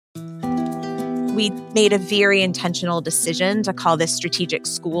We made a very intentional decision to call this strategic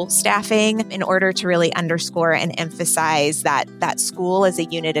school staffing in order to really underscore and emphasize that school is a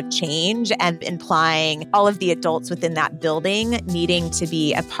unit of change and implying all of the adults within that building needing to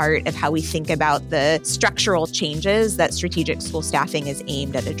be a part of how we think about the structural changes that strategic school staffing is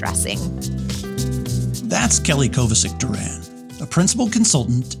aimed at addressing. That's Kelly Kovacic-Duran, a principal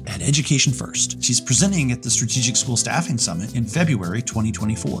consultant at Education First. She's presenting at the Strategic School Staffing Summit in February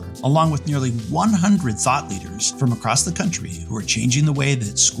 2024, along with nearly 100 thought leaders from across the country who are changing the way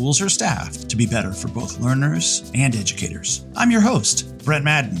that schools are staffed to be better for both learners and educators. I'm your host, Brent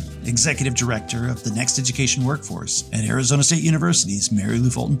Madden, Executive Director of the Next Education Workforce at Arizona State University's Mary Lou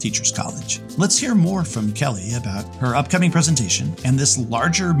Fulton Teachers College. Let's hear more from Kelly about her upcoming presentation and this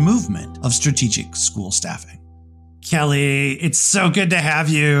larger movement of strategic school staffing. Kelly, it's so good to have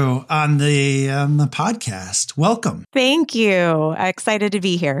you on the podcast. Welcome. Thank you. Excited to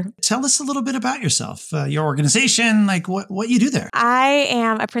be here. Tell us a little bit about yourself, your organization, like what you do there. I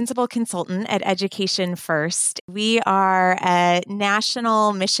am a principal consultant at Education First. We are a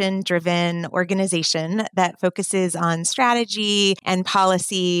national mission-driven organization that focuses on strategy and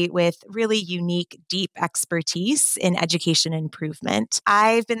policy with really unique, deep expertise in education improvement.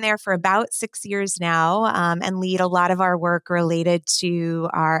 I've been there for about 6 years now and lead a lot of our work related to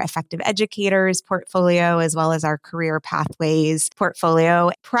our effective educators portfolio, as well as our career pathways portfolio.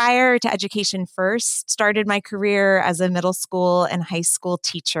 Prior to Education First, started my career as a middle school and high school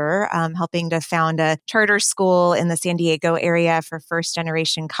teacher, helping to found a charter school in the San Diego area for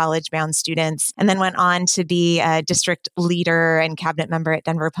first-generation college-bound students, and then went on to be a district leader and cabinet member at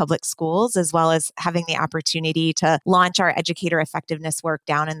Denver Public Schools, as well as having the opportunity to launch our educator effectiveness work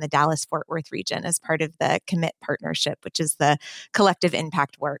down in the Dallas-Fort Worth region as part of the Commit Partnership, which is the collective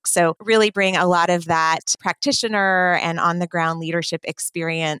impact work. So really bring a lot of that practitioner and on-the-ground leadership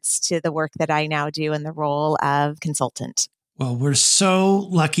experience to the work that I now do in the role of consultant. Well, we're so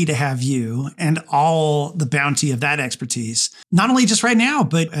lucky to have you and all the bounty of that expertise, not only just right now,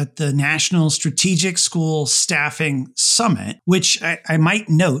 but at the National Strategic School Staffing Summit, which I might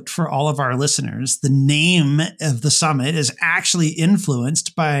note for all of our listeners, the name of the summit is actually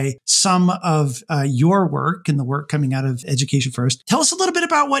influenced by some of your work and the work coming out of Education First. Tell us a little bit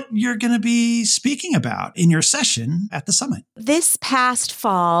about what you're going to be speaking about in your session at the summit. This past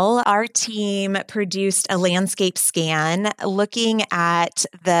fall, our team produced a landscape scan looking at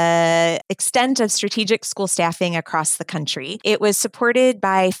the extent of strategic school staffing across the country. It was supported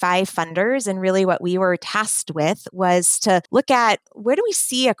by 5 funders, and really what we were tasked with was to look at where do we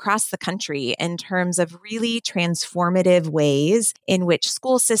see across the country in terms of really transformative ways in which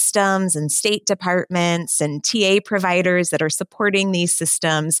school systems and state departments and TA providers that are supporting these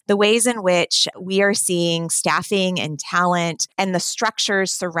systems, the ways in which we are seeing staffing and talent and the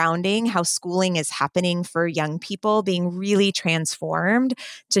structures surrounding how schooling is happening for young people being really transformed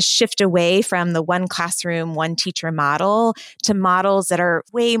to shift away from the one classroom, one teacher model to models that are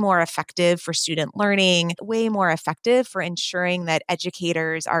way more effective for student learning, way more effective for ensuring that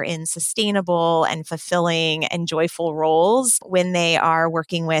educators are in sustainable and fulfilling and joyful roles when they are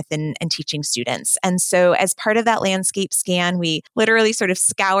working with and teaching students. And so as part of that landscape scan, we literally sort of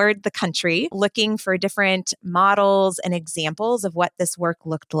scoured the country looking for different models and examples of what this work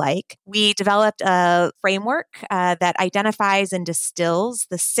looked like. We developed a framework that identifies and distills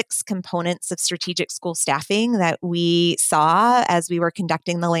the 6 components of strategic school staffing that we saw as we were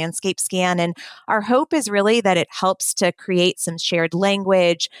conducting the landscape scan. And our hope is really that it helps to create some shared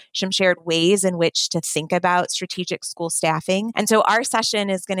language, some shared ways in which to think about strategic school staffing. And so our session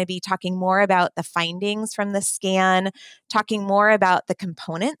is going to be talking more about the findings from the scan, talking more about the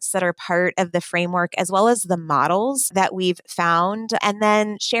components that are part of the framework, as well as the models that we've found, and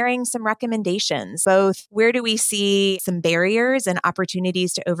then sharing some recommendations, both where do we see some barriers and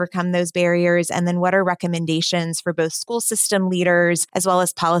opportunities to overcome those barriers, and then what are recommendations for both school system leaders as well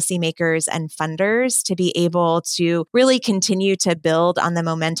as policymakers and funders to be able to really continue to build on the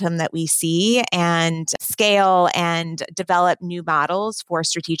momentum that we see and scale and develop new models for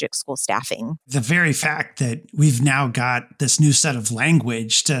strategic school staffing. The very fact that we've now got this new set of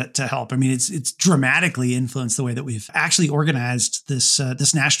language to help, I mean, it's dramatically influenced the way that we've actually organized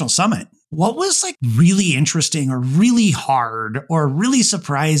this national summit. What was like really interesting or really hard or really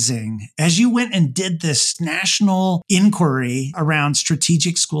surprising as you went and did this national inquiry around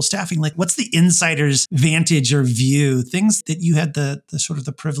strategic school staffing? Like, what's the insider's vantage or view, things that you had the sort of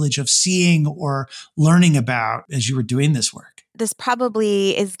the privilege of seeing or learning about as you were doing this work? this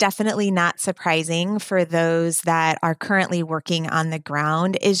probably is definitely not surprising for those that are currently working on the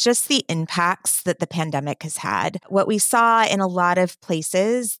ground, is just the impacts that the pandemic has had. What we saw in a lot of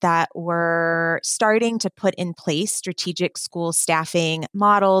places that were starting to put in place strategic school staffing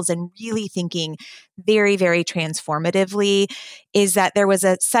models and really thinking very, very transformatively is that there was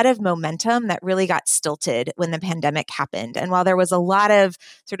a set of momentum that really got stilted when the pandemic happened. And while there was a lot of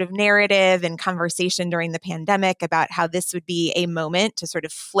sort of narrative and conversation during the pandemic about how this would be a moment to sort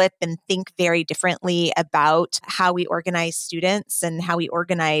of flip and think very differently about how we organize students and how we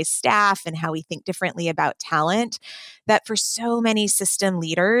organize staff and how we think differently about talent, that for so many system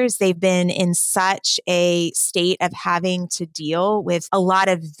leaders, they've been in such a state of having to deal with a lot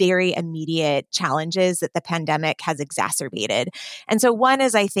of very immediate challenges that the pandemic has exacerbated. And so one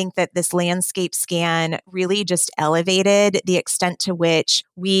is, I think that this landscape scan really just elevated the extent to which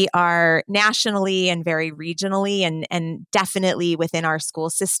we are nationally and very regionally and definitely within our school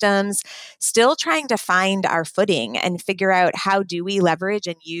systems still trying to find our footing and figure out how do we leverage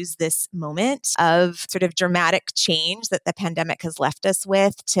and use this moment of sort of dramatic change that the pandemic has left us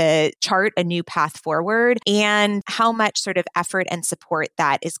with to chart a new path forward, and how much sort of effort and support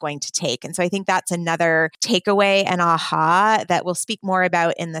that is going to take. And so I think that's another takeaway and aha that we'll speak more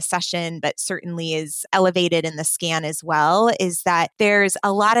about in the session, but certainly is elevated in the scan as well, is that there's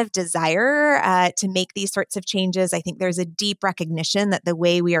a lot of desire to make these sorts of changes. I think there's a deep recognition that the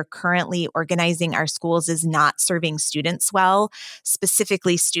way we are currently organizing our schools is not serving students well,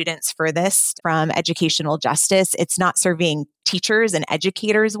 specifically students furthest from educational justice. It's not serving teachers and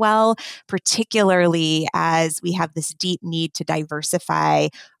educators well, particularly as we have this deep need to diversify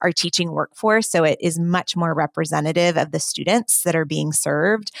our teaching workforce so it is much more representative of the students that are being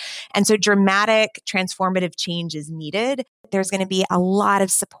served. And so dramatic transformative change is needed. There's going to be a lot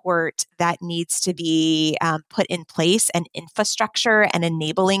of support that needs to be put in place, and infrastructure and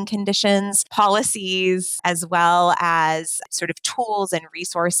enabling conditions, policies, as well as sort of tools and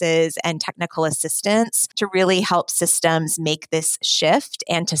resources and technical assistance to really help systems make this shift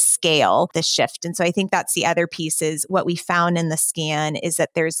and to scale this shift. And so I think that's the other piece, is what we found in the scan is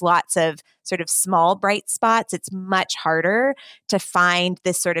that there's lots of sort of small bright spots. It's much harder to find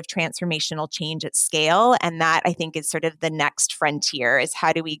this sort of transformational change at scale. And that, I think, is sort of the next frontier, is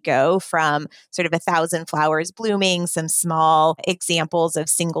how do we go from sort of 1,000 flowers blooming, some small examples of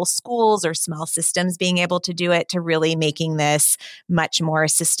single schools or small systems being able to do it, to really making this much more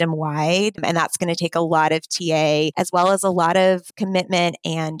system wide. And that's going to take a lot of TA, as well as a lot of commitment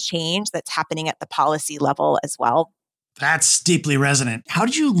and change that's happening at the policy level as well. That's deeply resonant. How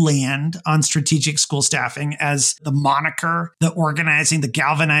did you land on strategic school staffing as the moniker, the organizing, the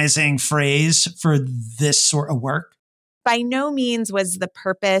galvanizing phrase for this sort of work? By no means was the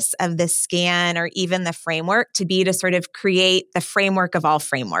purpose of the scan or even the framework to be to sort of create the framework of all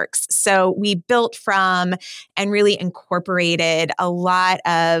frameworks. So we built from and really incorporated a lot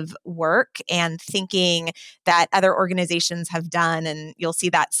of work and thinking that other organizations have done, and you'll see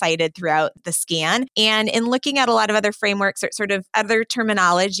that cited throughout the scan. And in looking at a lot of other frameworks or sort of other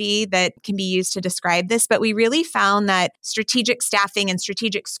terminology that can be used to describe this, but we really found that strategic staffing and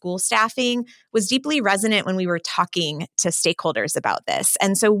strategic school staffing was deeply resonant when we were talking to stakeholders about this.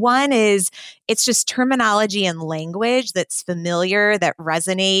 And so one is, it's just terminology and language that's familiar, that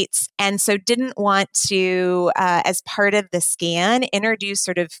resonates. And so didn't want to, as part of the scan, introduce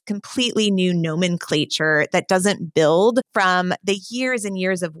sort of completely new nomenclature that doesn't build from the years and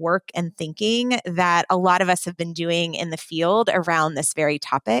years of work and thinking that a lot of us have been doing in the field around this very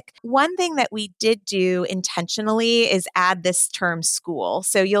topic. One thing that we did do intentionally is add this term school.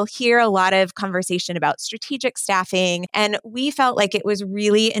 So you'll hear a lot of conversation about strategic staffing. And we felt like it was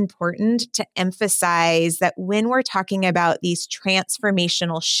really important to emphasize that when we're talking about these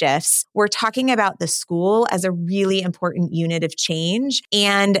transformational shifts, we're talking about the school as a really important unit of change,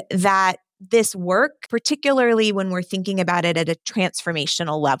 and that this work, particularly when we're thinking about it at a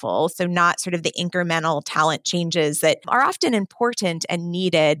transformational level, so not sort of the incremental talent changes that are often important and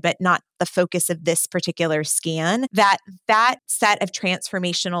needed, but not the focus of this particular scan, that set of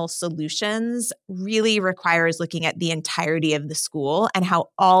transformational solutions really requires looking at the entirety of the school and how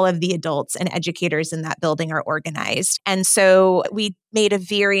all of the adults and educators in that building are organized. And so we made a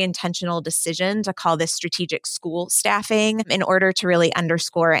very intentional decision to call this strategic school staffing in order to really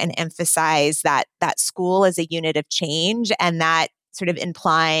underscore and emphasize that school as a unit of change, and that sort of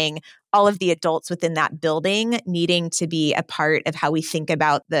implying all of the adults within that building needing to be a part of how we think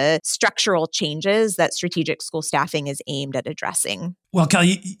about the structural changes that strategic school staffing is aimed at addressing. Well,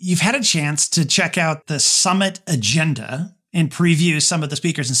 Kelly, you've had a chance to check out the summit agenda and preview some of the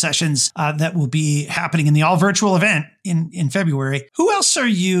speakers and sessions that will be happening in the all-virtual event in February. Who else are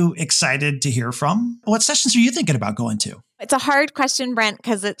you excited to hear from? What sessions are you thinking about going to? It's a hard question, Brent,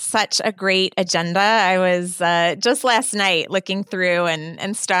 because it's such a great agenda. I was just last night looking through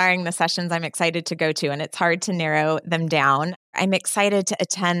and starring the sessions I'm excited to go to, and it's hard to narrow them down. I'm excited to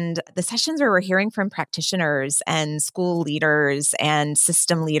attend the sessions where we're hearing from practitioners and school leaders and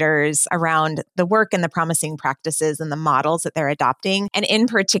system leaders around the work and the promising practices and the models that they're adopting. And in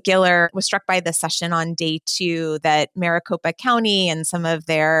particular, was struck by the session on day 2 that Maricopa County and some of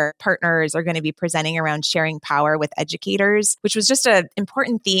their partners are going to be presenting around sharing power with educators, which was just an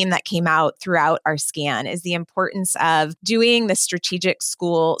important theme that came out throughout our scan, is the importance of doing the strategic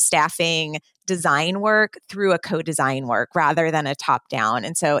school staffing design work through a co-design work rather than a top-down.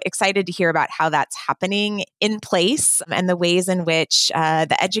 And so excited to hear about how that's happening in place and the ways in which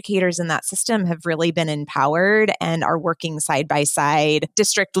the educators in that system have really been empowered and are working side by side,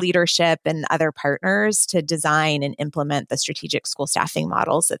 district leadership and other partners to design and implement the strategic school staffing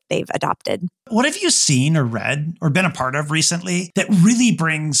models that they've adopted. What have you seen or read or been a part of recently that really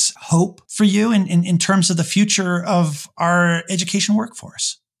brings hope for you in terms of the future of our education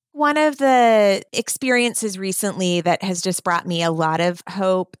workforce? One of the experiences recently that has just brought me a lot of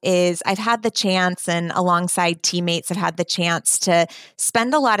hope is I've had the chance, and alongside teammates, I've had the chance to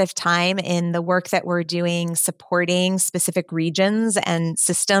spend a lot of time in the work that we're doing supporting specific regions and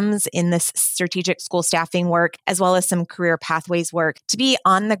systems in this strategic school staffing work, as well as some career pathways work, to be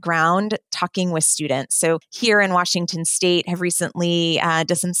on the ground talking with students. So here in Washington State, have recently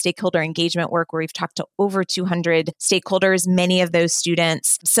done some stakeholder engagement work where we've talked to over 200 stakeholders, many of those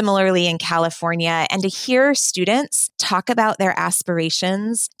students similarly in California, and to hear students talk about their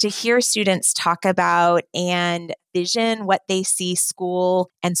aspirations, to hear students talk about and vision what they see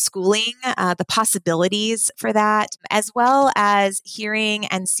school and schooling, the possibilities for that, as well as hearing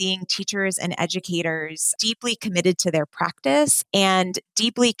and seeing teachers and educators deeply committed to their practice and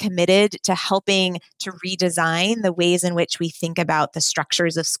deeply committed to helping to redesign the ways in which we think about the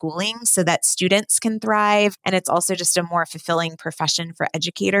structures of schooling so that students can thrive. And it's also just a more fulfilling profession for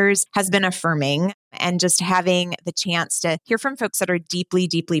educators has been affirming. And just having the chance to hear from folks that are deeply,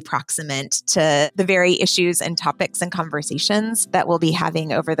 deeply proximate to the very issues and topics and conversations that we'll be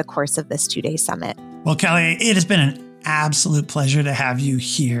having over the course of this 2-day summit. Well, Kelly, it has been an absolute pleasure to have you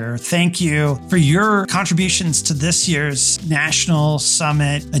here. Thank you for your contributions to this year's National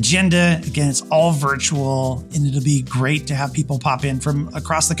Summit agenda. Again, it's all virtual, and it'll be great to have people pop in from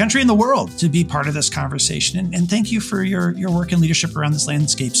across the country and the world to be part of this conversation. And thank you for your work and leadership around this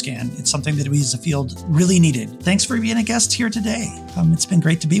landscape scan. It's something that we as a field really needed. Thanks for being a guest here today. It's been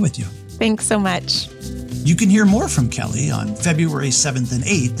great to be with you. Thanks so much. You can hear more from Kelly on February 7th and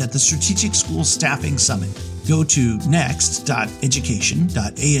 8th at the Strategic School Staffing Summit. Go to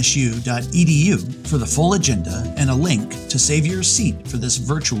next.education.asu.edu for the full agenda and a link to save your seat for this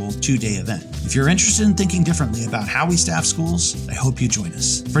virtual 2-day event. If you're interested in thinking differently about how we staff schools, I hope you join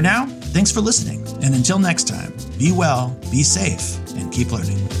us. For now, thanks for listening. And until next time, be well, be safe, and keep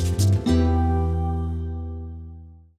learning.